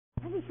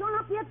Has he shown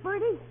up yet,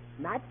 Bertie?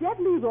 Not yet,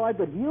 Leroy,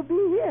 but he'll be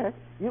here.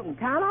 You can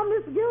count on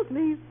Mr.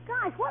 Gildersleeve.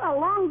 Gosh, what a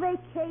long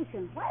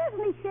vacation. Why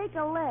doesn't he shake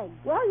a leg?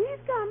 Well, he's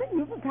coming.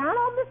 You can count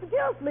on Mr.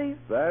 Gildersleeve.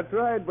 That's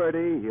right,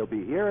 Bertie. He'll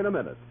be here in a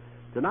minute.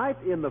 Tonight,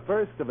 in the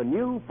first of a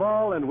new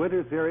fall and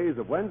winter series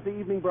of Wednesday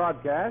evening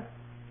broadcasts,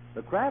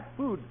 the Kraft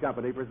Foods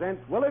Company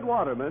presents Willard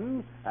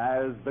Waterman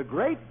as the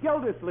Great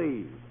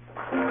Gildersleeve.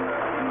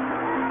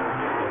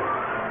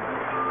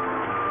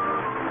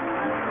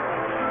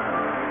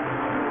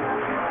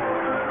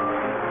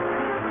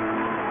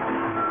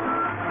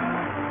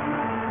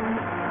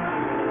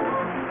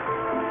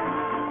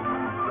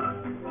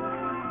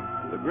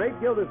 The Great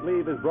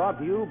Gildersleeve is brought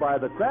to you by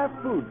the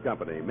Kraft Foods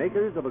Company,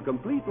 makers of a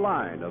complete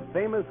line of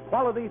famous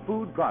quality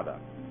food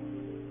products.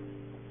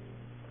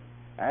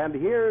 And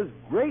here's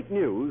great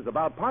news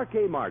about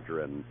Parquet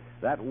margarine,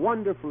 that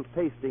wonderful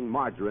tasting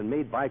margarine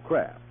made by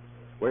Kraft.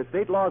 Where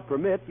state laws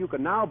permit, you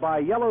can now buy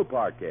yellow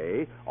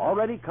Parquet,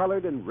 already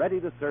colored and ready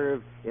to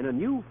serve, in a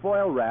new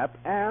foil wrap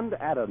and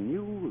at a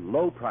new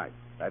low price.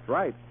 That's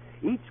right.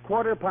 Each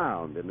quarter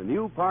pound in the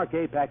new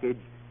Parquet package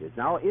is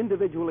now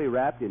individually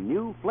wrapped in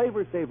new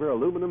Flavor Saver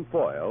aluminum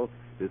foil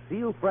to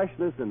seal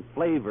freshness and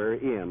flavor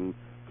in,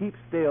 keep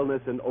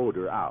staleness and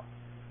odor out.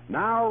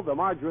 Now, the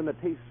margarine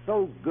that tastes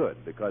so good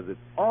because it's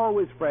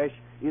always fresh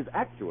is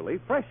actually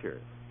fresher,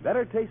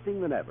 better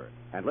tasting than ever.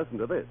 And listen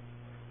to this.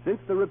 Since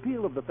the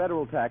repeal of the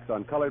federal tax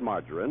on colored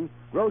margarine,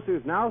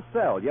 grocers now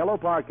sell yellow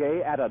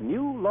Parquet at a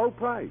new low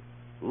price,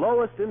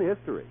 lowest in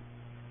history.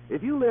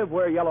 If you live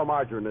where yellow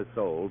margarine is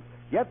sold,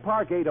 get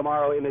Parquet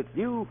tomorrow in its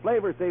new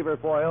Flavor Saver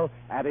foil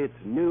at its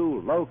new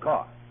low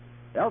cost.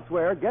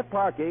 Elsewhere, get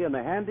Parquet in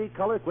the handy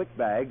Color Quick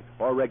bag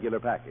or regular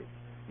package.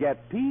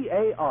 Get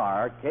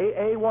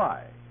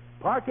Parkay,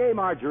 Parquet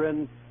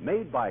margarine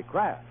made by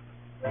Kraft.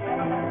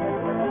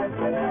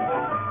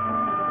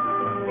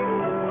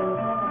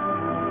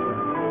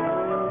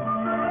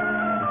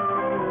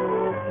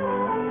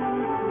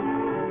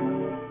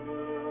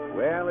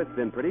 Well, it's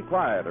been pretty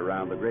quiet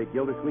around the Great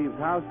Gildersleeve's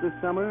house this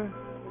summer.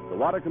 The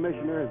water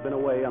commissioner has been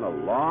away on a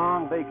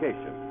long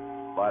vacation.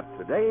 But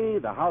today,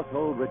 the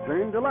household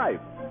returned to life.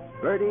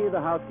 Bertie,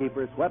 the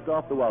housekeeper, swept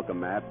off the welcome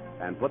mat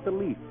and put the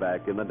leaf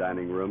back in the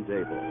dining room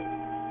table.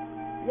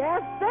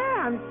 Yes, sir.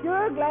 I'm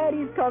sure glad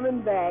he's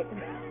coming back.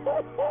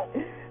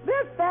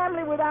 This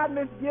family without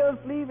Miss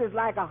Gildersleeve is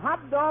like a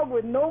hot dog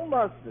with no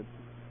mustard.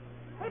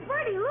 Hey,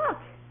 Bertie, look.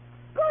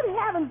 Good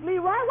heavens,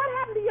 Leroy, what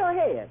happened to your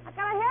hair? I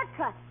got a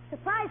haircut.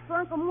 Surprise for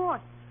Uncle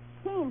Mort.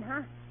 Keen,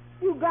 huh?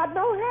 You got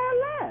no hair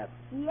left.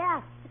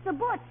 Yeah, it's a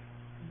butch.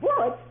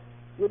 Butch?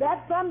 With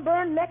that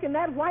sunburned neck and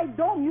that white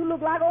dome, you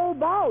look like old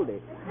Baldy.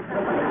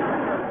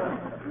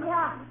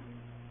 Yeah.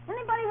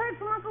 Anybody heard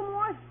from Uncle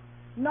Mort?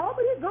 No,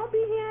 but he's going to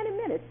be here any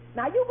minute.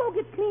 Now, you go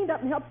get cleaned up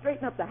and help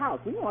straighten up the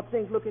house. We want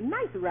things looking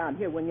nice around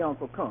here when your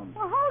uncle comes.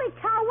 Well, holy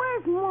cow,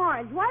 where's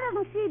Marge? Why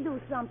doesn't she do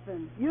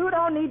something? You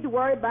don't need to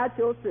worry about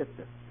your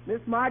sister.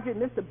 Miss Marjorie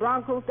and Mr.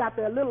 Bronco's got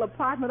their little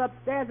apartment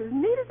upstairs as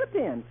neat as a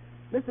pin.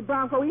 Mr.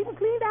 Bronco even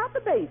cleaned out the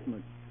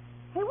basement.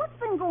 Hey, what's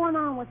been going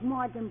on with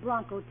Marge and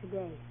Bronco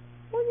today?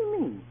 What do you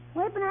mean?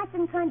 Well, they've been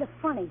acting kind of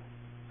funny.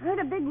 I heard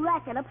a big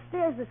racket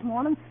upstairs this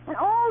morning, and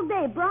all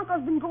day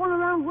Bronco's been going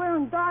around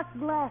wearing dark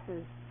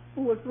glasses.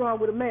 What's wrong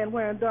with a man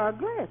wearing dark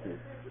glasses?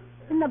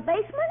 In the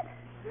basement?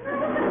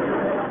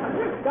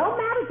 Don't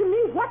matter to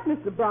me what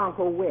Mr.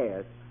 Bronco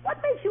wears. What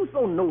makes you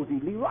so nosy,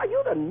 Leroy?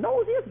 You're the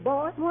nosiest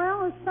boy.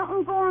 Well, there's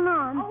something going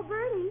on. Oh,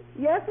 Bertie.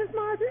 Yes, Miss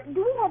Marjorie?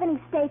 Do we have any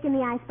steak in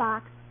the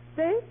icebox?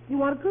 Steak? You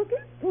want to cook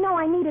it? No,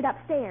 I need it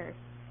upstairs.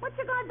 What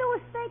you gonna do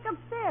with steak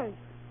upstairs?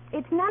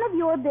 It's none of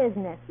your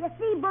business. You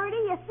see,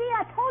 Bertie, I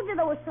told you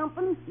there was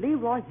something.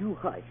 Leroy, you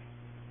hush.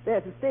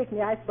 There's a steak in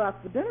the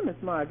icebox for dinner,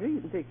 Miss Marjorie.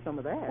 You can take some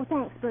of that. Well,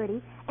 thanks,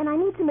 Bertie. And I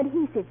need some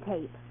adhesive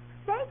tape.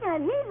 Steak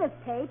and adhesive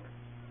tape?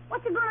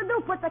 What you gonna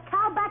do, put the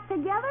cow back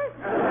together?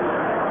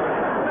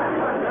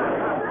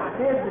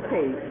 Here's the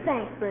tape.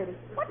 Thanks, Bertie.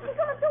 What you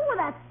gonna do with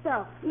that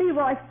stuff?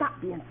 Leroy, stop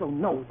being so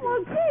nosy.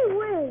 Well, gee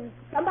whiz.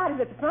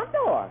 Somebody's at the front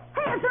door.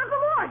 Hey, it's Uncle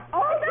Mort.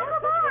 Oh, it's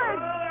Uncle Mort.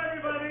 Hello,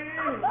 everybody.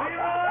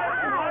 Leroy,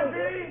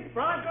 Marjorie,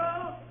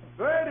 Bronco,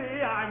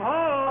 Bertie, I'm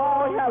home.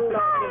 Oh, hello.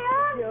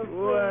 Hi, Unc.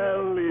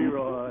 Well,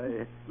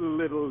 Leroy,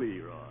 little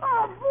Leroy.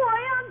 Oh,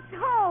 boy, Unc's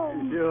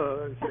home.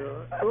 Sure.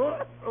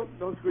 Oh,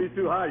 don't squeeze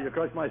too hard. You'll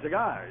crush my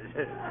cigars.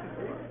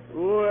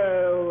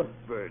 Well,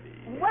 Bertie.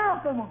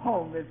 Welcome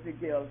home, Mr.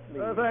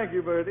 Gildersleeve. Thank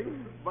you, Bertie.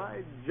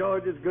 By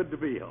George, it's good to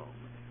be home.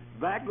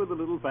 Back with the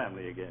little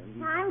family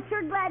again. I'm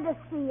sure glad to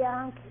see you,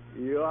 Unc.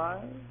 You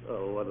are?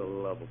 Oh, what a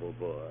lovable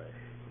boy.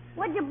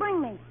 What'd you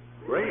bring me?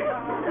 Great. Well,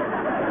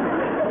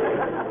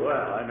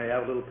 I may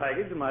have a little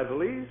package in my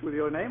valise with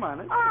your name on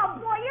it. Oh,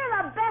 boy,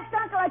 you're the best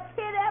uncle a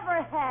kid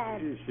ever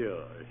had.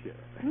 Sure.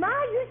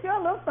 My, you sure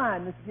look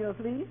fine, Mr.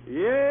 Gildersleeve.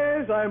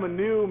 Yes, I'm a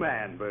new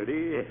man,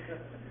 Bertie.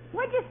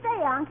 Where'd you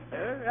stay, Unc?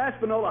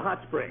 Espanola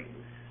Hot Springs.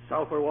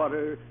 Sulfur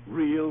water,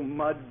 real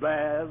mud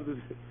baths.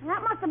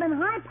 That must have been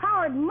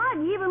high-powered mud.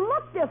 You even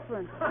look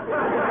different.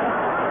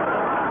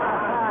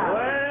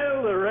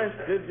 Well, the rest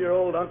did your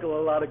old uncle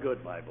a lot of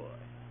good, my boy.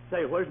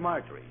 Say, where's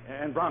Marjorie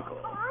and Bronco?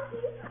 Auntie.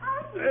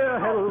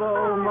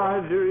 Hello,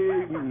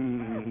 Marjorie.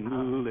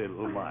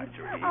 Little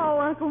Marjorie. Oh,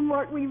 Uncle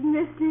Mort, we've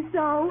missed you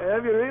so.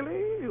 Have you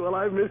really? Well,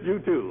 I've missed you,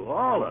 too.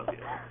 All of you.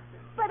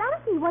 But,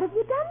 Auntie, what have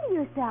you done to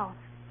yourself?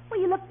 Well,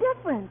 you look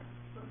different.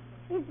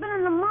 He's been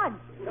in the mud.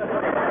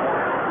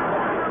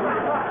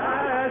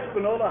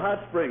 Espanola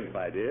Hot Springs,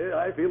 my dear.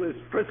 I feel as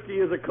frisky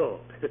as a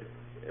colt.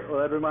 Well,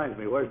 that reminds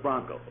me. Where's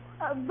Bronco?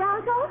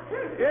 Bronco?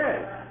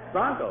 Yes,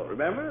 Bronco.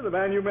 Remember the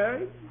man you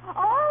married?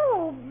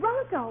 Oh,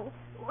 Bronco.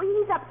 Well,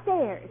 he's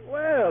upstairs.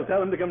 Well,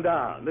 tell him to come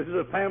down. This is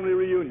a family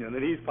reunion,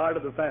 and he's part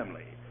of the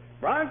family.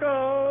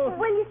 Bronco!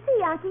 Where do you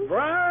see, Auntie?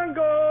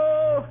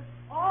 Bronco!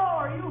 Oh,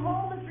 are you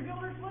home, Mr.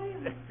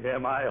 Gildersleeve?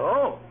 Am I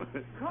home?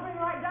 Coming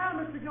right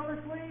down, Mr.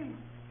 Gildersleeve.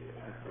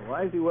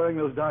 Why is he wearing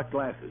those dark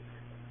glasses?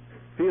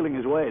 Feeling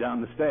his way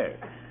down the stairs.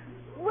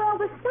 Well,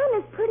 the sun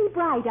is pretty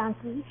bright,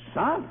 Auntie.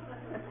 Sun?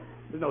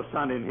 There's no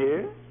sun in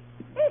here.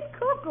 It's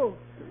cuckoo.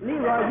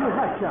 Leroy, you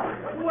hush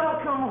up.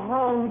 Welcome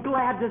home.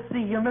 Glad to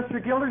see you,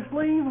 Mr.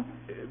 Gildersleeve.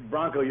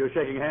 Bronco, you're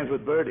shaking hands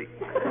with Birdie.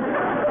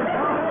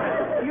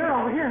 You're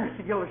over here,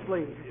 Mr.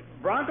 Gildersleeve.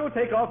 Bronco,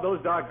 take off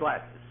those dark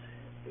glasses.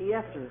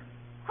 Yes, sir.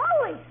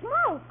 Holy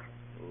smoke!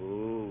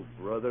 Oh,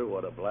 brother,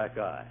 what a black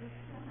eye.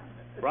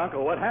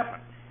 Bronco, what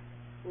happened?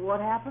 What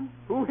happened?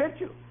 Who hit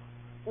you?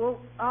 Well,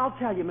 I'll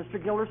tell you,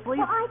 Mr. Gildersleeve.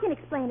 Well, I can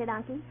explain it,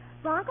 Auntie.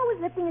 Bronco was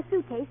lifting a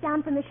suitcase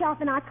down from the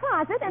shelf in our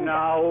closet, and...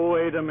 Now,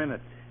 wait a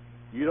minute.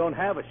 You don't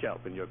have a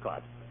shelf in your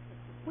closet.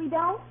 We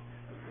don't?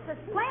 It's as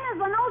plain as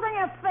the nose on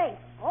your face.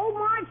 Old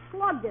Marge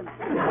slugged him.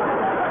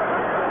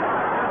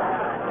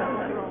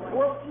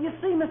 Well, you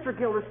see, Mr.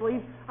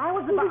 Gildersleeve, I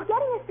was He was about...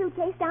 getting a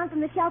suitcase down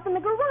from the shelf in the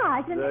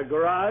garage, and... The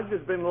garage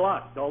has been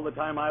locked all the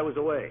time I was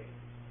away.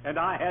 And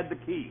I had the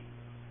key.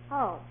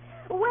 Oh.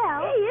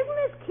 Well... Hey, isn't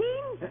this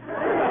keen?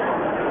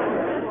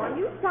 Well,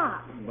 you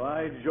stop.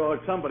 By George,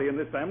 somebody in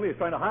this family is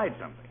trying to hide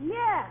something.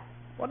 Yeah.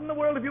 What in the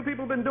world have you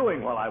people been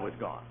doing while I was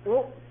gone?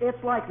 Well,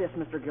 it's like this,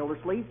 Mr.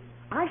 Gildersleeve.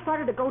 I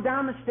started to go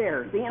down the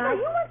stairs, see, and Well,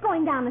 you weren't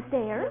going down the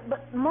stairs.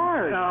 But,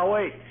 Marge... Now,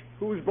 wait.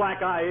 Whose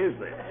black eye is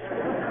this?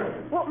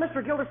 Well,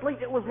 Mr.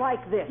 Gildersleeve, it was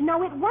like this.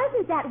 No, it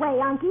wasn't that way,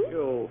 Unky.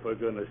 Oh, for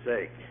goodness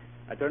sake.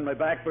 I turned my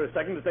back for a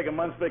second to take a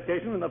month's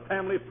vacation, and the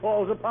family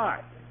falls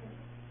apart.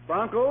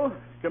 Bronco,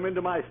 come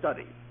into my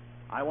study.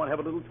 I want to have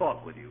a little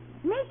talk with you.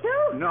 Me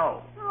too?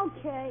 No.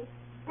 Okay.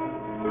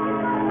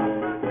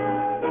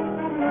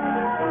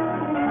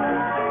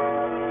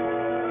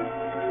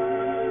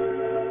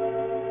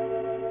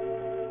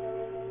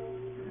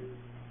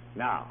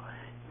 Now,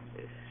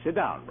 sit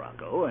down,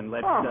 Bronco, and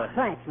let's... Oh,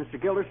 thanks,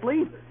 Mr.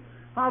 Gildersleeve.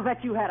 I'll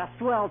bet you had a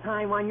swell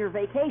time on your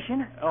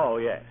vacation. Oh,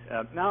 yes.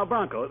 Now,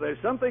 Bronco, there's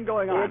something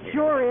going on It here.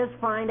 sure is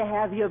fine to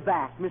have you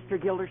back,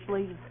 Mr.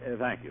 Gildersleeve.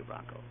 Thank you,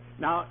 Bronco.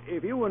 Now,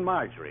 if you and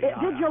Marjorie... It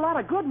did you a lot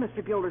of good,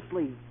 Mr.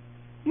 Gildersleeve.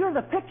 You're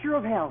the picture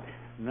of health.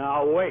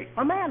 Now, wait.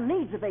 A man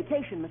needs a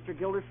vacation, Mr.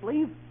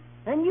 Gildersleeve,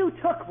 and you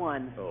took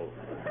one. Oh.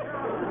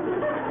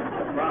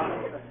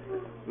 Bronco,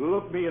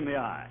 look me in the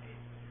eye.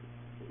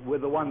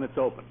 With the one that's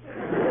open.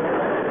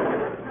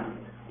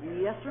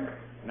 Yes, sir?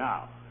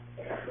 Now,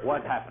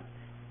 what happened?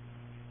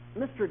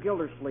 Mr.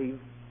 Gildersleeve,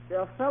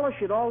 a fella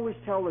should always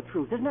tell the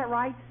truth. Isn't that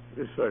right?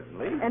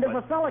 Certainly. And if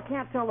a fella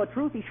can't tell the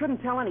truth, he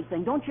shouldn't tell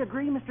anything. Don't you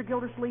agree, Mr.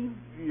 Gildersleeve?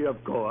 Yeah,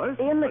 of course.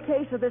 In the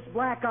case of this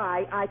black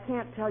eye, I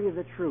can't tell you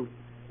the truth.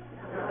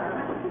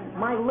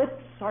 My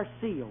lips are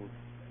sealed.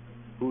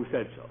 Who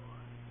said so?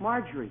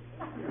 Marjorie.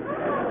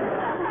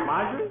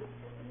 Marjorie?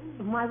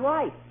 My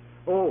wife.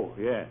 Oh,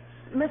 yes.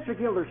 Mr.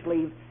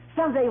 Gildersleeve,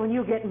 someday when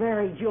you get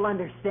married, you'll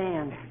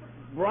understand.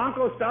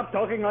 Bronco, stop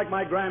talking like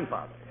my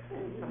grandfather.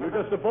 You're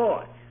just a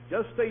boy.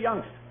 Just a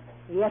youngster.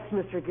 Yes,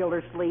 Mr.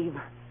 Gildersleeve,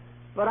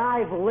 but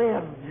I've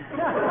lived.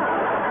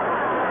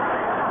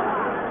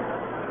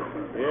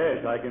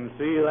 Yes, I can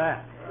see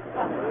that.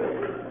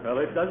 Well,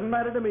 it doesn't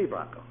matter to me,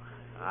 Bronco.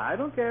 I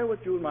don't care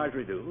what you and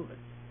Marjorie do.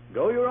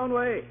 Go your own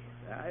way.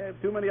 I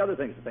have too many other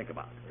things to think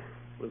about.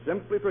 We'll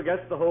simply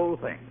forget the whole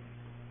thing.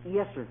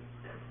 Yes, sir.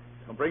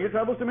 Don't bring your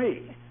troubles to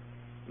me.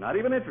 Not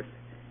even interested.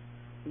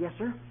 Yes,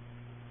 sir.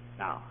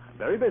 Now, I'm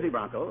very busy,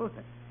 Bronco.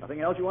 Nothing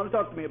else you want to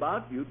talk to me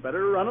about? You'd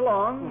better run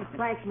along.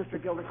 Thanks,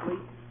 Mr.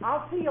 Gildersleeve.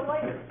 I'll see you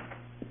later.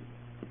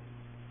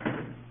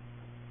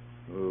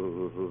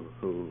 Oh,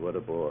 what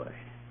a boy.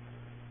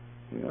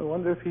 You know, I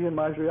wonder if he and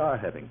Marjorie are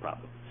having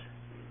problems.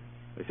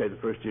 They say the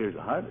first year's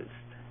the hardest.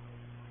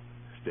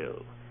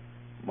 Still,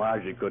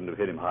 Marjorie couldn't have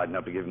hit him hard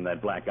enough to give him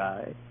that black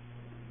eye.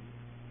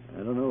 I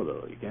don't know,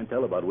 though. You can't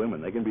tell about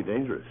women. They can be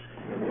dangerous.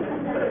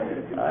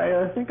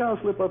 I think I'll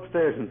slip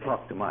upstairs and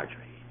talk to Marjorie.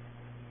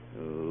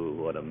 Oh,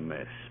 what a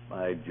mess.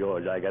 By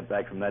George, I got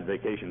back from that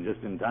vacation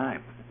just in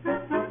time.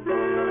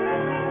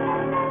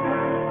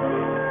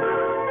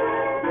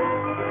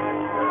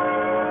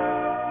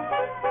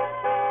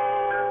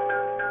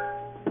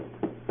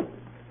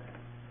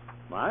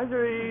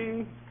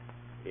 Marjorie,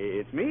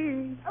 it's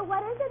me.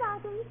 What is it,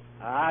 Auntie?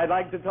 I'd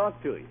like to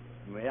talk to you.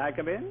 May I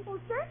come in? Well,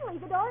 certainly.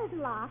 The door is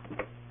locked.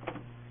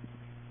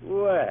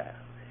 Well,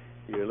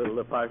 your little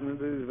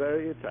apartment is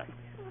very attractive.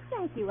 Well,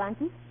 thank you,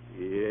 Auntie.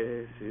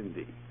 Yes,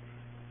 indeed.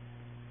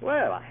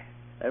 Well, I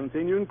haven't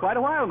seen you in quite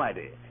a while, my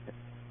dear.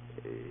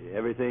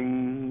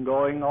 Everything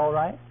going all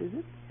right, is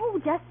it? Oh,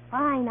 just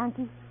fine,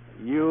 Unky.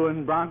 You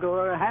and Bronco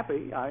are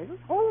happy, are you?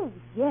 Oh,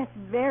 yes,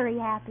 very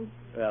happy.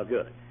 Well,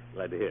 good.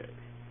 Glad to hear it.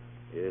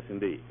 Yes,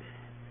 indeed.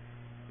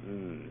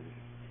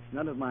 It's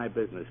none of my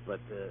business, but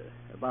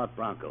about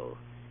Bronco.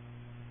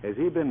 Has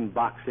he been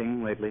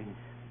boxing lately?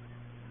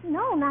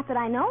 No, not that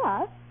I know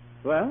of.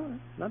 Well,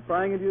 not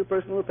prying into your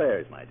personal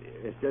affairs, my dear.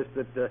 It's just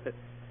that,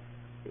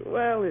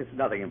 well, it's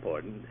nothing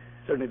important.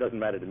 Certainly doesn't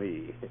matter to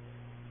me.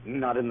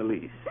 Not in the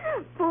least.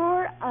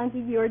 Poor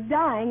Unky, you're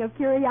dying of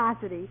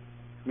curiosity.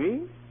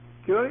 Me?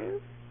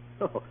 Curious?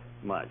 Oh,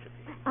 Marjorie.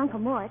 Uncle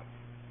Mort,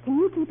 can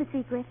you keep a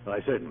secret?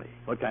 Why, certainly.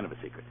 What kind of a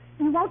secret?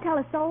 You won't tell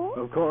a soul?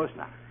 Of course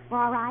not.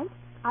 All right.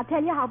 I'll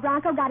tell you how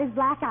Bronco got his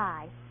black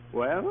eye.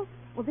 Well?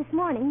 Well, this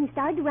morning he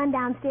started to run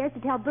downstairs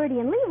to tell Bertie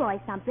and Leroy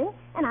something,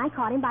 and I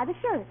caught him by the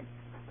shirt.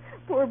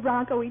 Poor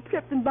Bronco, he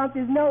tripped and bumped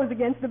his nose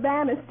against the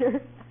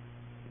banister.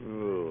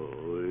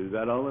 Oh, is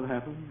that all that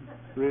happened?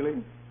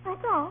 Really?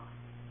 That's all.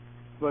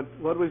 But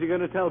what was you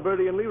going to tell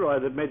Bertie and Leroy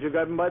that made you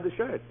grab him by the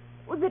shirt?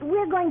 Well, that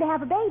we're going to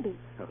have a baby.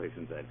 Oh,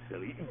 isn't that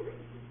silly?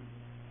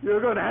 You're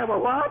going to have a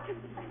what?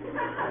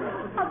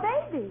 A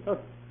baby.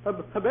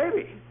 A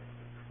baby?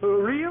 A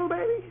real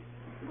baby?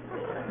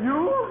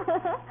 You?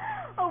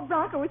 Oh,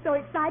 Bronco was so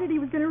excited he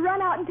was going to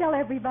run out and tell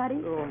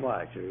everybody. Oh,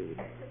 Marjorie.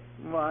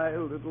 My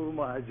little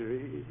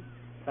Marjorie.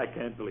 I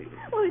can't believe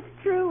it. Well, it's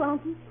true,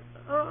 Unky.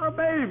 A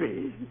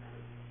baby.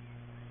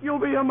 You'll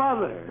be a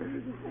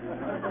mother.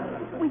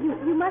 Well,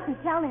 you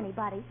mustn't tell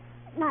anybody.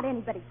 Not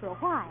anybody for a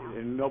while.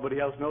 And nobody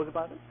else knows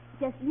about it?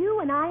 Just you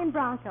and I and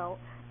Bronco.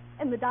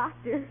 And the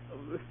doctor.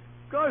 Of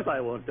course I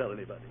won't tell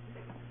anybody.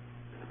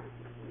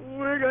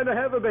 We're going to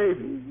have a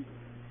baby.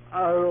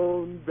 Our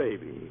own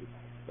baby.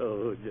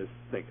 Oh, just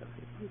think of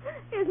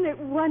it. Isn't it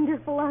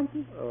wonderful,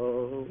 Unky?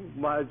 Oh,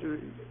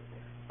 Marjorie.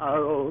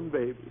 Our own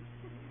baby.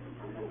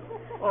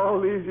 All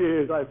these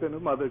years I've been a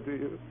mother to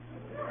you.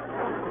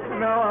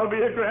 Now I'll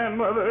be a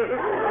grandmother.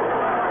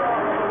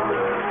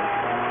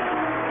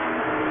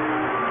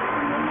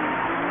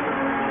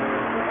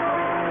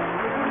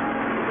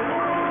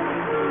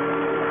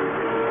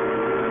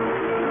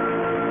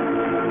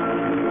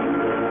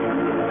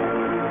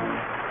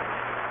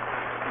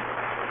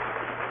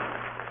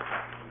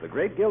 The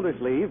great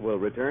Gildersleeve will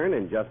return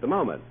in just a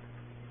moment.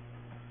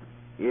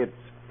 It's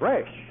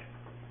fresh.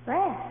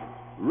 Fresh.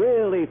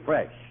 Really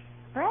fresh.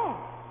 Fresh.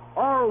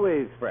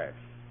 Always fresh.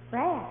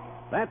 Fresh.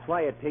 That's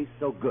why it tastes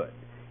so good.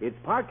 It's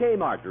parquet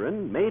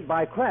margarine made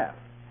by Kraft.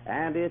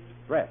 And it's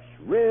fresh.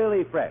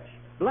 Really fresh.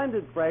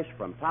 Blended fresh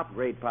from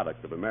top-grade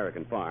products of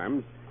American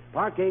farms.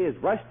 Parquet is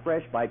rushed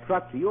fresh by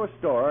truck to your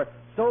store,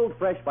 sold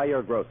fresh by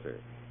your grocer.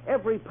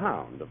 Every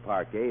pound of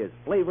parquet is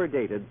flavor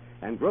dated,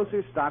 and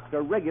grocer stocks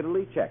are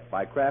regularly checked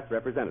by Kraft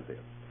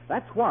representatives.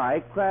 That's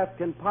why Kraft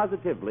can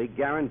positively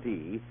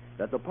guarantee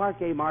that the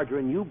parquet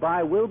margarine you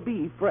buy will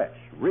be fresh,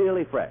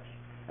 really fresh.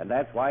 And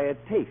that's why it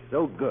tastes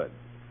so good.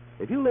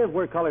 If you live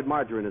where colored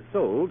margarine is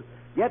sold,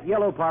 get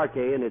yellow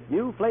parquet in its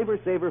new Flavor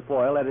Saver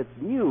foil at its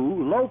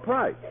new low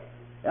price.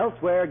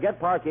 Elsewhere, get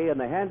parquet in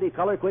the handy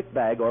Color Quick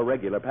bag or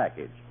regular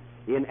package.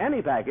 In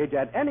any package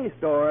at any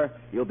store,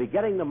 you'll be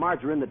getting the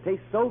margarine that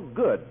tastes so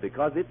good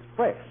because it's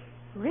fresh.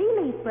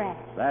 Really fresh.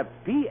 That's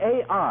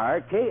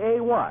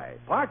Parkay,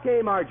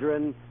 parquet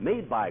margarine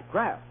made by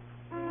Kraft.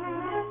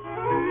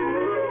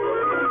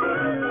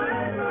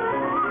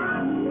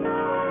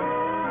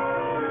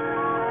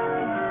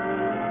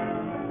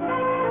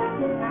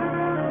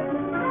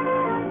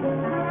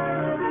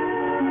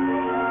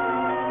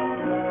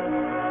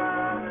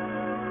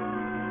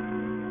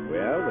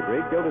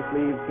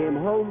 Gildersleeve came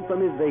home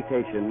from his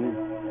vacation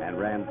and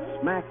ran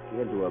smack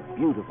into a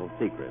beautiful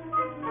secret.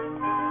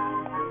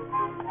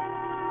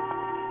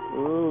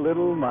 Oh,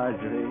 little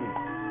Marjorie,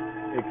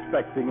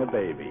 expecting a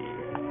baby.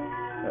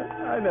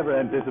 I never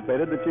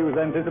anticipated that she was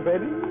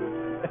anticipating.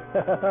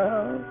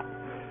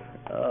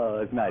 Oh,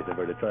 it's nice of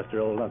her to trust her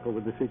old uncle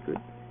with the secret.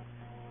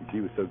 She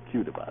was so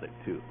cute about it,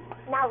 too.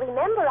 Now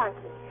remember,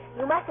 Unky,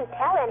 you mustn't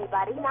tell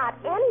anybody, not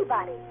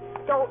anybody.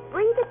 Don't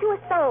breathe it to a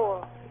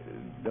soul.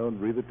 Don't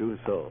breathe it to a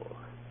soul.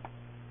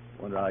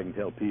 Wonder how I can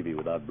tell Peavy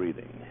without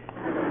breathing.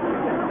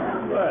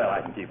 Well,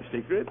 I can keep a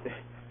secret.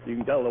 You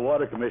can tell the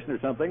water commissioner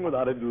something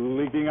without it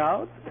leaking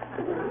out.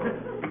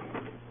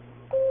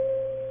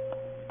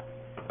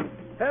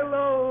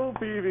 Hello,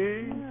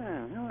 Peavy.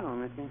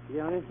 Hello, Mr.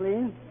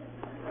 Gildersleeve.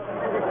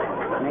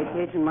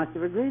 Vacation must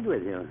have agreed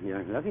with you.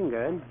 You're looking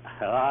good.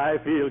 I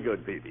feel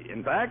good, Peavy.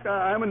 In fact,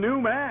 I'm a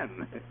new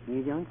man.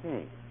 You don't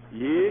say.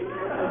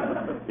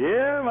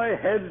 Yeah, my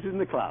head's in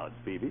the clouds,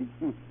 Peavy.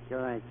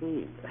 Sure I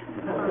see.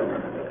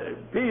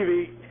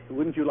 Peavy,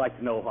 wouldn't you like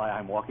to know why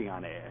I'm walking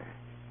on air?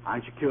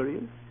 Aren't you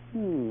curious?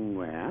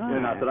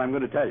 Well... Not that I'm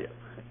going to tell you.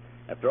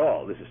 After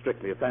all, this is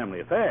strictly a family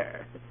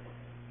affair.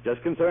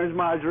 Just concerns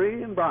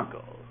Marjorie and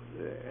Bronco.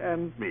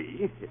 And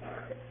me.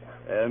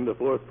 And the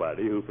fourth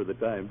party, who for the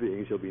time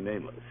being shall be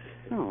nameless.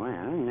 Oh,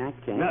 well, in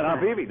that case... Now,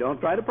 Peavy,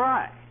 don't try to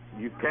pry.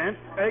 You can't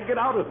egg it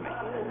out of me.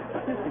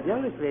 Mr.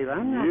 Gildersleeve,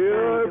 I'm not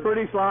You're trying to...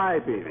 pretty sly,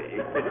 Peavy.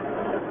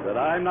 But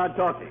I'm not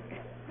talking.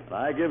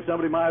 When I give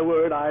somebody my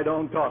word, I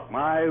don't talk.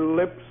 My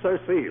lips are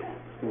sealed.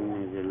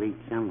 There's a leak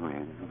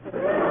somewhere.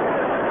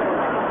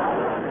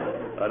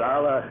 But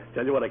I'll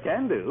tell you what I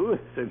can do,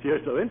 since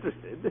you're so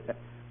interested.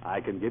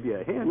 I can give you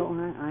a hint. No,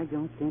 I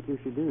don't think you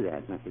should do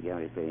that, Mr.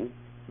 Gildersleeve.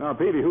 Now,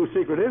 Peavy, whose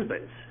secret is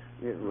this?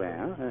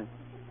 Well,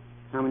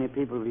 how many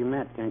people have you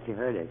met since you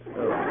heard it?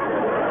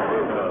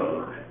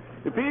 Oh.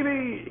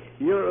 Peavy,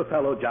 you're a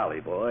fellow jolly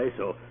boy,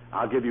 so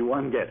I'll give you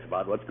one guess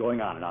about what's going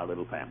on in our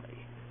little family.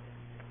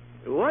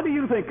 What do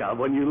you think of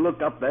when you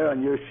look up there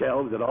on your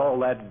shelves at all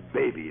that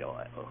baby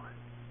oil?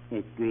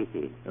 It's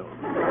greasy. Oh.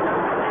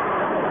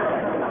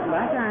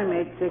 But I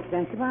made 6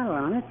 cents a bottle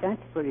on it.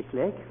 That's pretty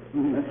slick.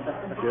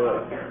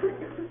 Sure.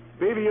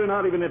 Peavy, you're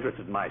not even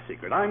interested in my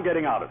secret. I'm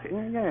getting out of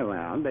here. Very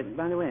well. But,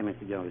 by the way,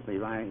 Mr.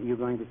 Gildersleeve, are you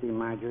going to see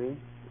Marjorie?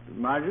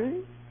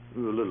 Marjorie? A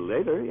little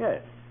later,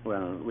 yes.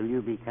 Well, will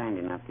you be kind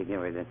enough to give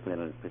her this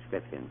little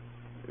prescription?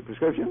 A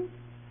prescription?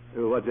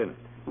 What's in it?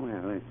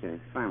 Well, it's a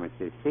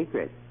pharmacist's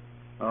secret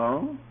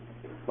Oh?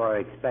 for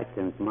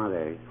expectant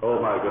mothers.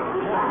 Oh, my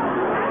goodness.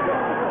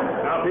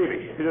 Now,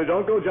 Peavy,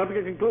 don't go jumping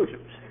to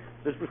conclusions.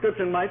 This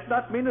prescription might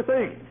not mean a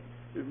thing.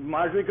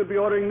 Marjorie could be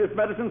ordering this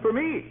medicine for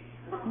me.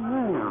 Well,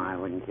 no, I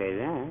wouldn't say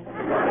that.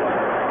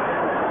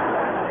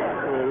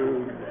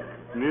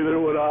 Neither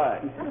would I.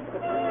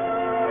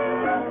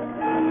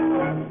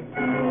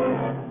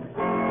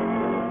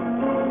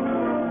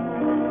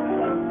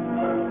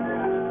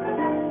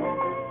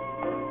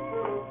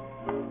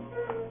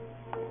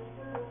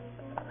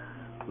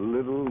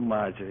 Little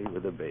Marjorie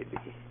with a baby.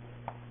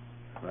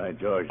 By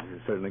George, this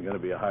is certainly going to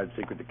be a hard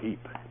secret to keep.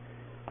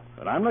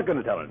 But I'm not going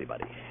to tell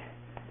anybody.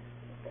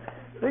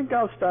 Think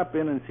I'll stop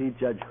in and see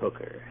Judge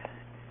Hooker.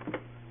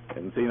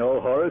 Haven't seen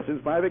old Horace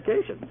since my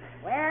vacation.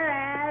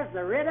 Whereas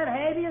the writ of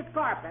habeas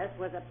corpus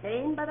was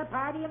obtained by the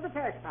party of the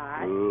first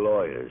part.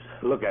 Lawyers.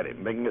 Look at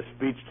him, making a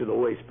speech to the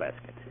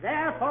wastebasket.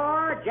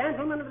 Therefore,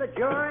 gentlemen of the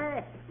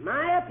jury,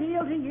 my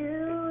appeal to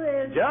you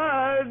is...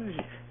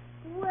 Judge!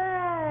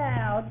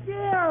 Well,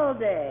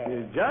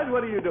 Gildy. Judge,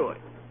 what are you doing?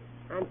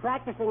 I'm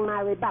practicing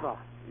my rebuttal.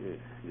 Yeah,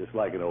 just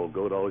like an old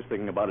goat, always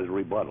thinking about his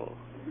rebuttal.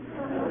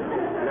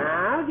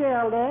 Now,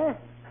 Gildy,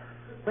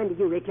 when did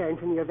you return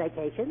from your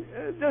vacation?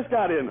 Just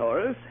got in,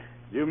 Horace.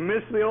 You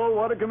miss the old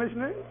water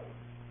commissioner?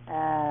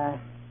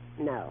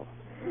 No.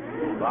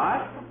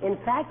 What? In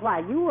fact,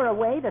 while you were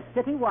away, the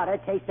city water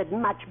tasted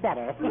much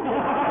better.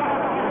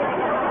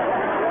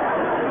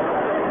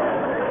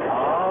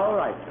 All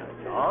right,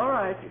 Judge. All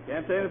right. You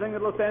can't say anything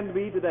that'll offend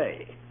me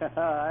today.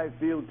 I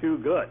feel too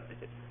good.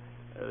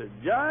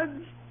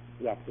 Judge?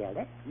 Yes,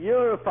 Gildy?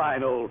 You're a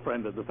fine old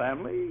friend of the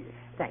family.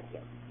 Thank you.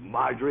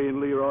 Marjorie and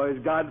Leroy's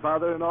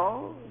godfather and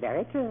all.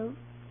 Very true.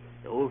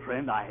 Old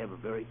friend, I have a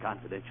very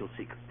confidential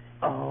secret.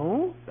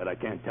 Oh? That I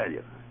can't tell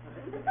you.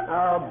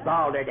 Oh,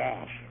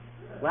 balderdash.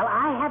 Well,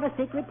 I have a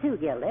secret, too,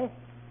 Gildy.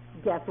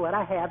 Guess what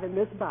I have in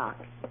this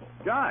box?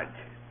 Judge,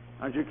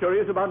 aren't you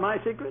curious about my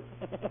secret?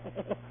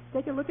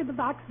 Take a look at the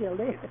box,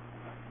 Gildy.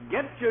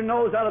 Get your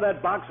nose out of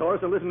that box,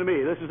 Horace, and listen to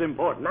me. This is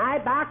important. My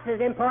box is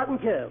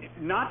important, too.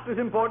 Not as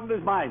important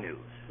as my news.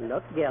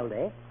 Look,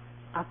 Gildy,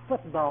 a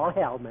football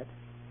helmet.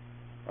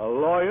 A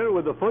lawyer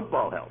with a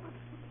football helmet.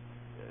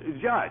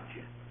 Judge,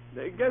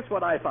 guess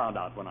what I found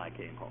out when I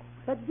came home?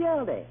 But,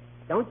 Gildy,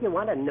 don't you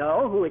want to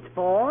know who it's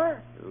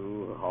for?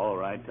 Ooh, all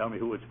right, tell me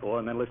who it's for,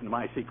 and then listen to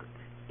my secret.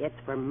 It's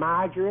for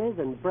Marjorie's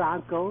and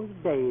Bronco's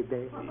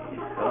baby.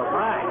 All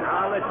right,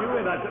 I'll let you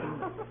in.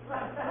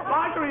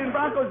 Marjorie and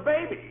Bronco's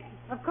baby.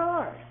 Of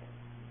course.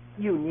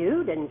 You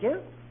knew, didn't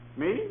you?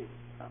 Me?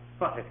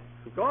 Why,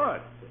 of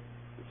course.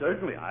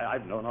 Certainly,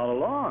 I've known all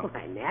along.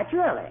 Why,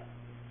 naturally.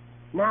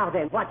 Now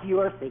then, what's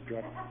your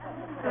secret?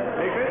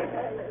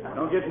 Secret?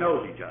 Don't get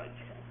nosy, Judge.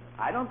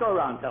 I don't go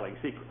around telling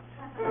secrets.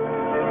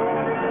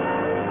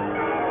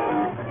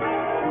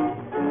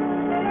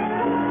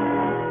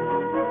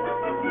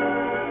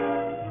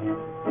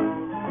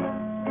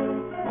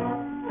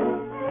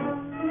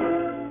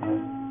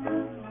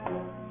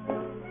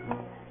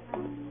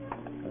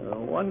 I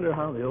wonder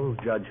how the old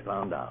judge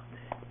found out.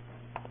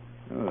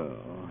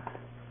 Oh,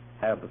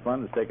 half the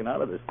fun is taken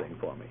out of this thing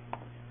for me.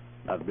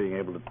 Not being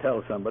able to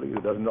tell somebody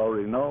who doesn't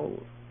already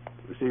know,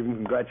 receiving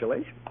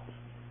congratulations.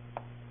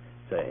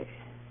 Say,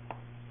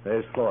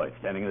 there's Floyd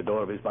standing in the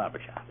door of his barber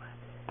shop.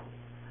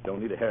 I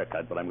don't need a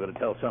haircut, but I'm going to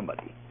tell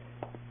somebody.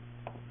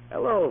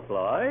 Hello,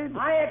 Floyd.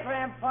 Hiya,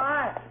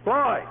 Grandpa.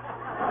 Floyd!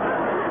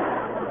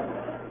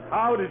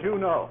 How did you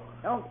know?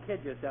 Don't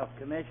kid yourself,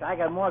 Commish. I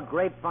got more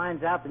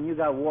grapevines out than you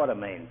got water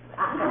mains.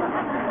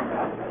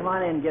 Come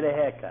on in and get a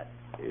haircut.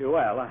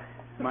 Well, I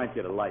might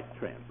get a light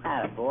trim.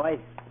 Boy.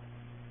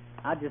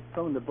 I'll just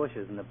prune the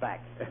bushes in the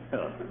back.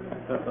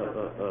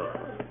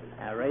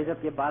 Now, raise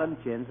up your bottom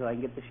chin so I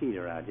can get the sheet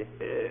around you.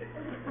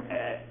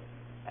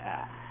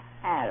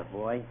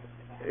 Boy.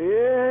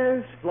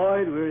 Yes,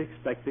 Floyd, we're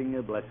expecting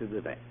a blessed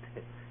event.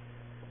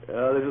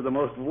 This is the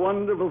most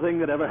wonderful thing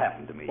that ever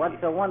happened to me. What's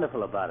so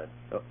wonderful about it?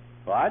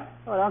 What?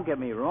 Oh, don't get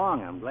me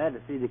wrong. I'm glad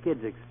to see the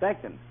kids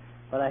expecting.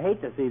 But I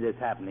hate to see this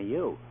happen to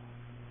you.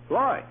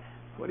 Floyd,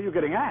 what are you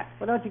getting at?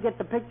 Well, don't you get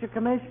the picture,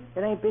 Commish?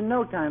 It ain't been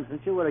no time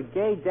since you were a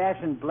gay,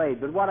 dashing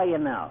blade. But what are you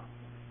now?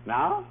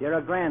 Now? You're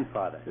a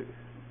grandfather.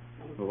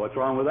 Well, what's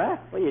wrong with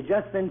that? Well, you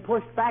just been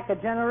pushed back a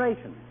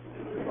generation.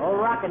 Old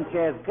rocking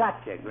chair's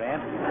got you,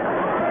 Gramp.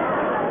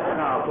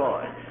 Now,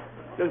 Floyd,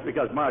 just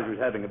because Marjorie's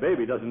having a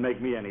baby doesn't make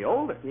me any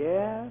older.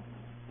 Yeah?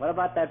 What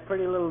about that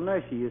pretty little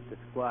nurse you used to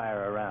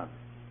squire around?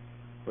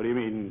 What do you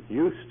mean,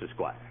 used to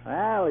squire?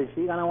 Well, is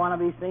she going to want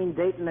to be seen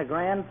dating a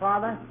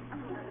grandfather?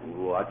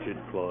 Watch it,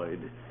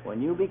 Floyd.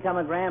 When you become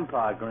a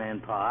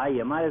Grandpa,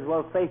 you might as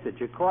well face it.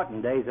 Your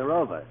courting days are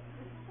over.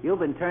 You've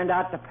been turned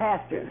out to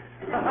pasture.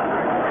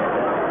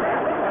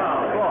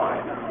 Now,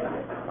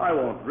 Floyd, I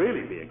won't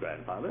really be a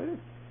grandfather.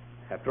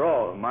 After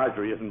all,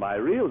 Marjorie isn't my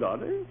real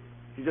daughter.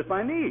 She's just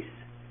my niece.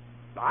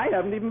 I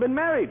haven't even been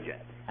married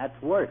yet.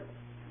 That's worse.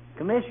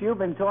 Commish, you've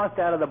been tossed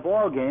out of the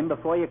ball game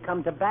before you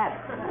come to bat.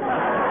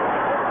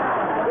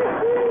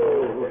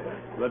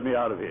 Let me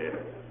out of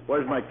here.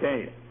 Where's my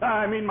cane?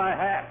 I mean my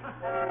hat.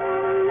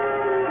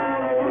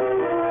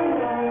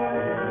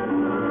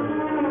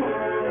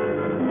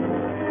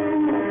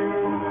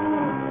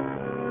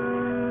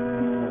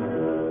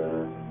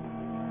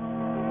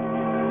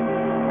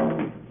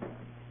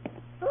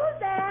 Who's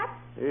that?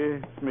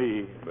 It's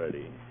me,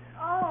 Bertie.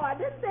 Oh, I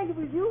didn't think it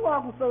was you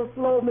walking so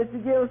slow,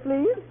 Mr.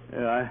 Gildersleeve.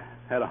 Yeah, I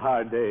had a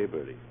hard day,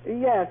 Bertie.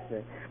 Yes,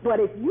 sir. But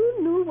if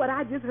you knew what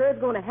I just heard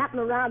going to happen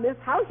around this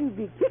house, you'd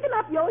be kicking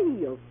up your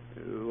heels.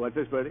 What's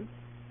this, Bertie?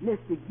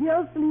 Mr.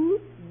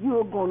 Gildersleeve,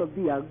 you're going to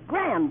be a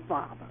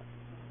grandfather.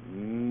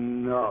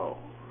 No.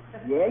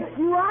 Yes,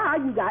 you are.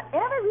 You got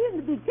every reason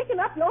to be kicking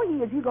up your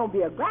heels. You're going to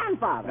be a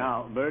grandfather.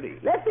 Now, Bertie.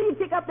 Let's see you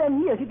kick up them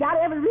heels. You got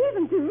every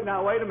reason to.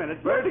 Now, wait a minute,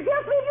 Mr. Bertie.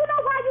 Gildersleeve, you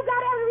know why you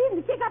got every reason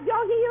to kick up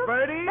your heels?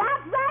 Bertie?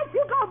 That's right.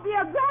 You're going to be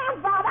a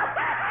grandfather.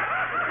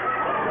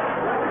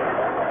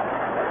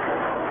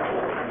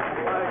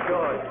 My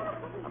God.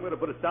 I'm going to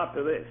put a stop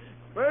to this.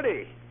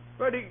 Bertie.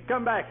 Bertie,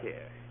 come back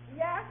here.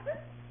 Yes, sir?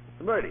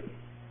 Bertie,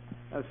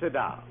 now sit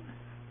down.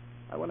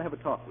 I want to have a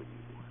talk with you.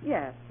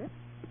 Yes, sir.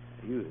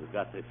 You've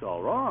got this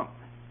all wrong.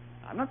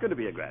 I'm not going to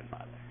be a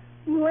grandfather.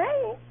 You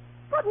ain't.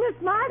 But Miss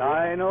Marjorie...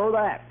 I know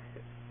that.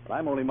 But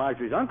I'm only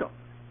Marjorie's uncle.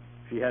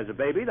 She has a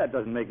baby. That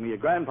doesn't make me a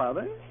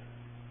grandfather.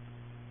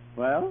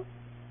 Well,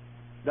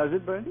 does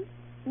it, Bertie?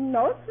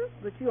 No, sir,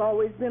 but you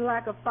always been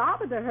like a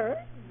father to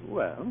her.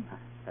 Well,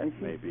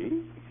 that may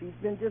be. She's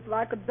been just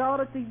like a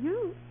daughter to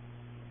you.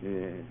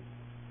 Yes,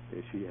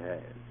 she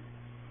has.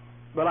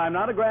 But I'm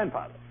not a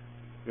grandfather.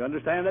 You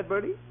understand that,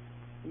 Bertie?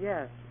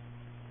 Yes.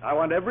 I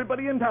want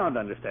everybody in town to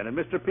understand it.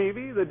 Mr.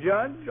 Peavy, the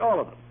judge, all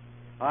of them.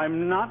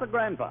 I'm not a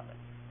grandfather.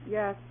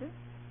 Yes, sir.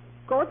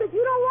 Of course, if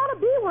you don't want to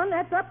be one,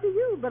 that's up to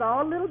you. But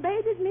all little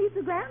babies need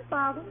a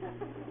grandfather.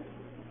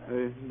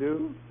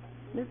 Do?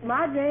 Miss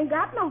Marjorie ain't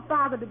got no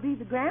father to be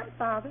the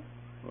grandfather.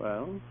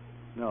 Well,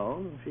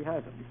 no, she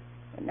hasn't.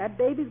 And that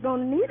baby's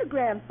going to need a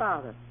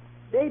grandfather.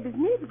 Babies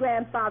need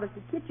grandfathers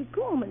to kitch a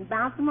comb and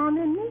bounce them on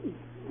their knees.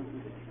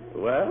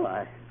 Well,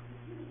 I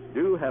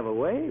do have a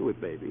way with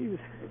babies.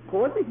 Of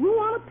course, if you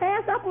want to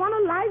pass up one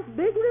of life's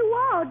big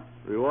rewards.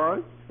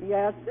 Reward?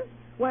 Yes, sir.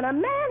 When a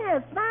man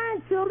has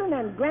fine children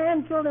and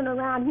grandchildren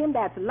around him,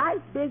 that's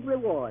life's big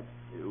reward.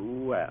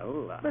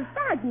 Well,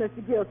 Besides,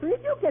 Mr. Gildersleeve,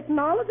 you're getting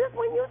all of this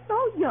when you're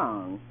so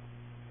young.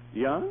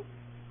 young?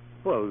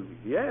 Well,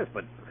 yes,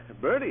 but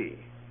Bertie,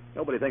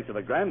 nobody thinks of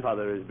a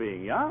grandfather as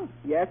being young.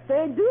 Yes,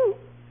 they do.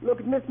 Look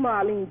at Miss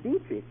Marlene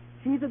Dietrich.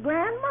 She's a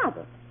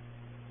grandmother.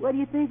 What do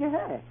you think of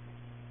her?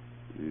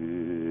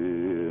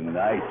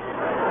 Nice.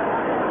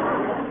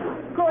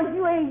 Of course,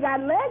 you ain't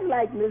got legs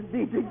like Miss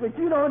Dietrich, but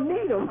you don't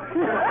need them.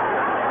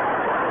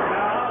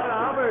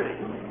 Now, Bertie.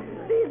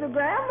 She's a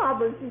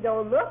grandmother. She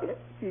don't look it.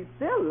 She's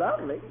still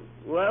lovely.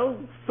 Well,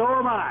 so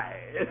am I.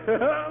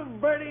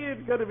 Bertie,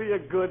 it's going to be a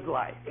good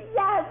life.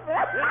 Yes.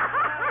 Hey,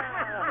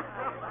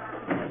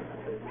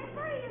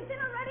 Bertie, is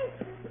dinner ready?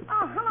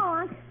 Oh, hello,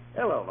 Unc.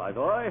 Hello, my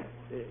boy.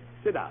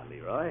 Sit down,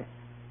 Leroy.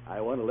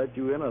 I want to let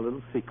you in a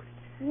little secret.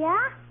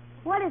 Yeah?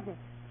 What is it?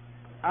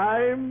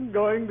 I'm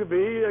going to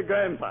be a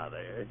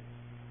grandfather.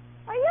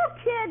 Are you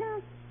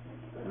kidding?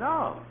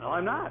 No,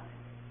 I'm not.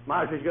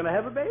 Marjorie's going to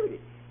have a baby.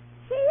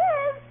 She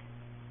is?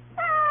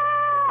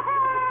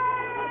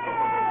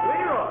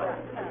 Leroy,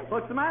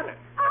 what's the matter?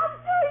 I'm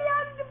too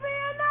young to be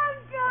an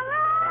uncle.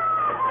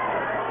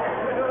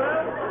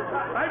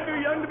 I'm too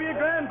young to be a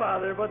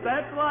grandfather, but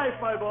that's life,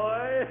 my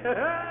boy.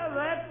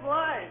 That's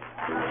life.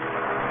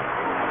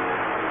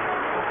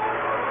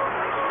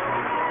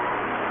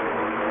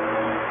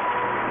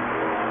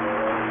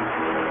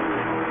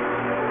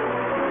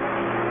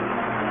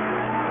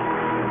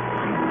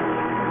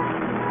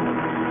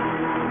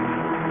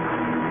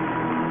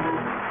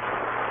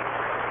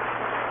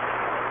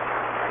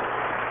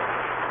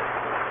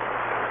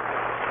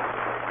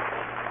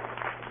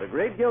 The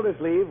Great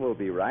Gildersleeve will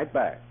be right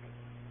back.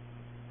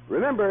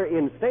 Remember,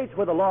 in states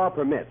where the law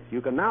permits, you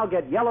can now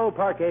get yellow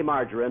parquet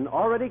margarine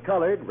already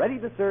colored, ready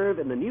to serve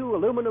in the new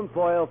aluminum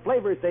foil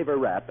Flavor Saver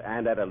wrap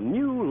and at a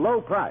new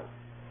low price.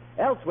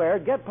 Elsewhere,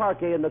 get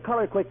parquet in the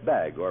Color Quick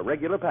bag or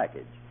regular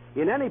package.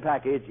 In any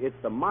package, it's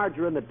the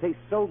margarine that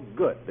tastes so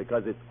good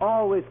because it's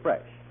always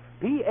fresh.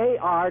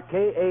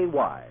 Parkay,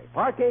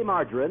 parquet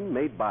margarine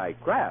made by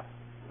Kraft.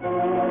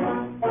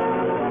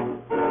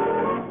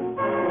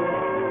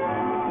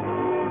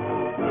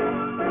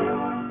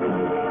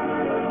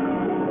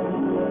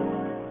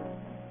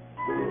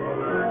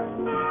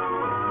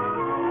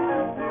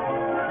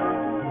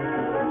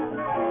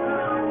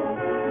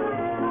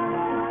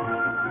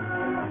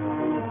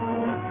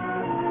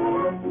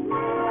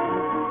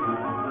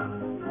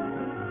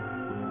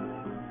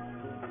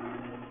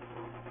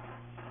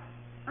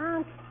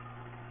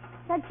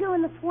 That you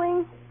in the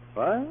swing?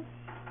 What?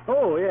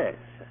 Oh, yes.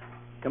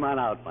 Come on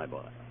out, my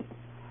boy.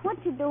 What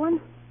you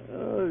doing?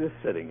 Oh, just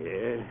sitting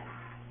here,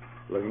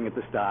 looking at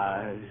the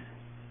stars,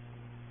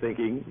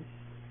 thinking.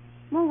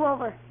 Move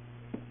over.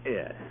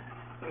 Yeah.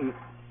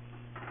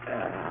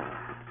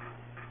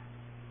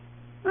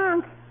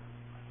 Unc,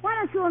 why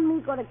don't you and me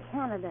go to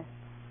Canada?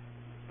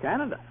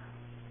 Canada?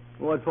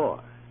 What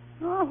for?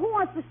 Oh, who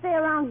wants to stay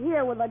around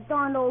here with a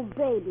darn old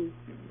baby?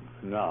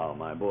 No,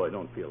 my boy,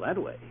 don't feel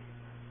that way.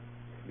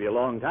 It'll be a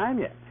long time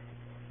yet.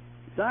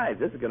 Besides,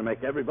 this is going to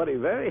make everybody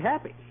very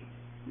happy.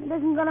 It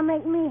isn't going to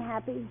make me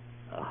happy.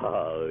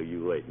 Oh,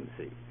 you wait and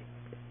see.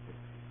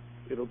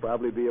 It'll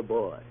probably be a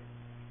boy.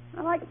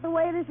 I like it the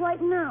way it is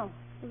right now.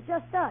 It's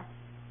just us.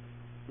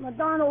 When the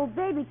darn old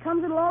baby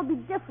comes, it'll all be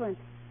different.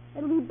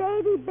 It'll be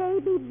baby,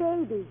 baby,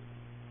 baby.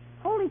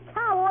 Holy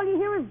cow, all you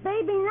hear is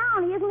baby now,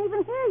 and he isn't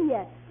even here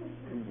yet.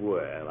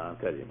 Well, I'll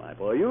tell you, my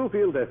boy, you'll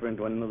feel different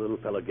when the little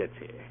fellow gets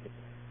here.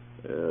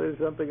 There's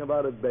something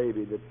about a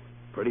baby that's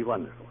pretty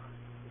wonderful.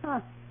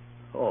 Huh.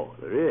 Oh,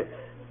 there is.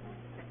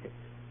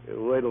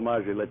 Wait till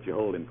Marjorie lets you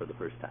hold him for the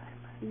first time.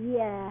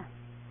 Yeah.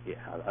 Yeah,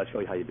 I'll show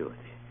you how you do it.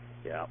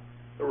 Yeah,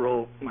 I'll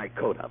roll my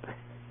coat up.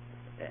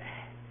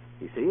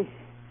 You see?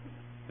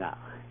 Now,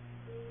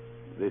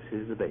 this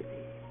is the baby.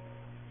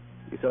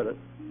 You sort of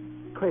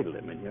cradle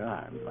him in your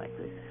arms like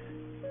this.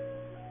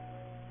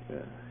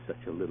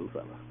 Such a little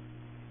fellow.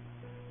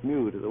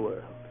 New to the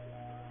world.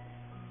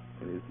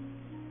 And his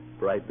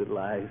bright little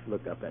eyes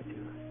look up at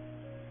you.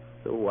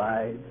 So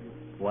wide,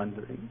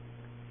 wondering.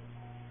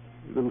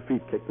 His little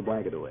feet kick the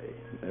blanket away.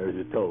 There's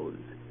your toes.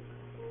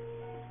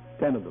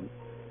 10 of them.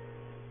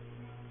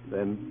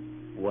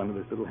 Then one of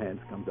his little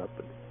hands comes up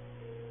and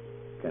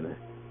kind of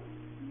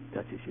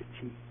touches your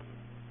cheek.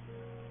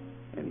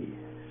 And he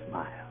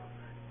smiles.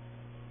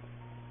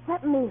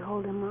 Let me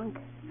hold him, Unc.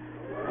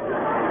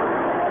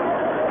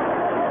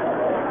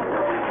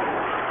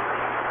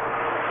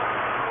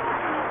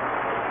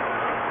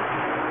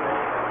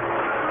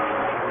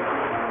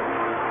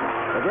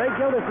 The Great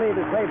Gildersleeve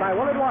is played by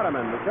Willard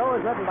Waterman. The show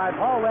is written by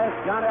Paul West,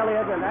 John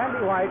Elliott, and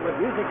Andy White, with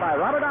music by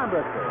Robert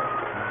Armbruster.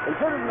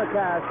 Included in the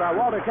cast are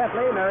Walter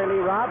Tetley, Mary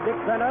Lee Robb, Dick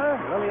Fenner,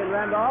 Lillian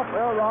Randolph,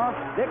 Earl Ross,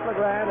 Dick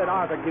LeGrand, and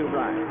Arthur Q.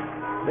 Bryan.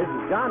 This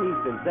is John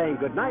Easton saying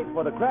goodnight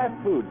for the Kraft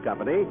Foods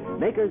Company,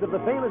 makers of the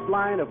famous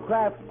line of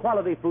Kraft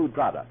quality food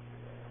products.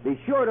 Be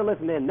sure to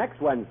listen in next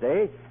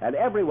Wednesday and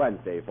every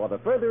Wednesday for the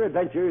further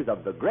adventures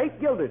of the Great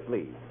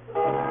Gildersleeve.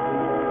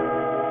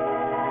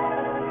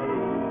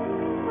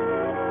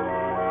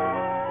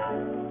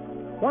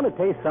 Want to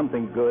taste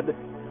something good?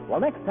 Well,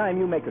 next time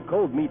you make a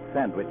cold meat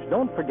sandwich,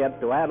 don't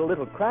forget to add a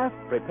little Kraft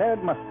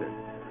prepared mustard.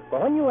 For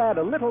when you add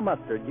a little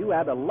mustard, you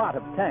add a lot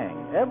of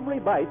tang. Every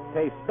bite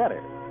tastes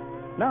better.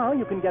 Now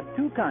you can get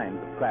 2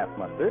 kinds of Kraft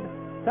mustard: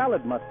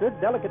 salad mustard,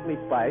 delicately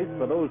spiced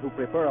for those who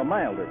prefer a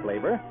milder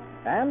flavor,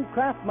 and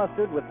Kraft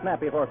mustard with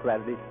snappy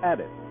horseradish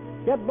added.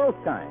 Get both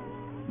kinds.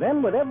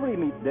 Then with every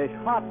meat dish,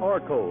 hot or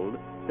cold,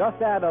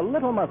 just add a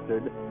little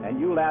mustard and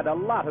you'll add a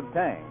lot of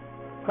tang.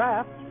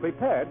 Kraft's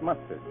prepared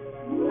mustard.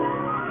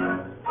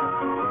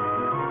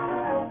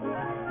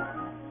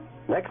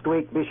 Next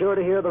week, be sure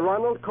to hear the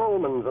Ronald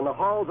Colmans and the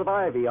Halls of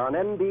Ivy on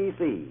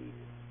NBC.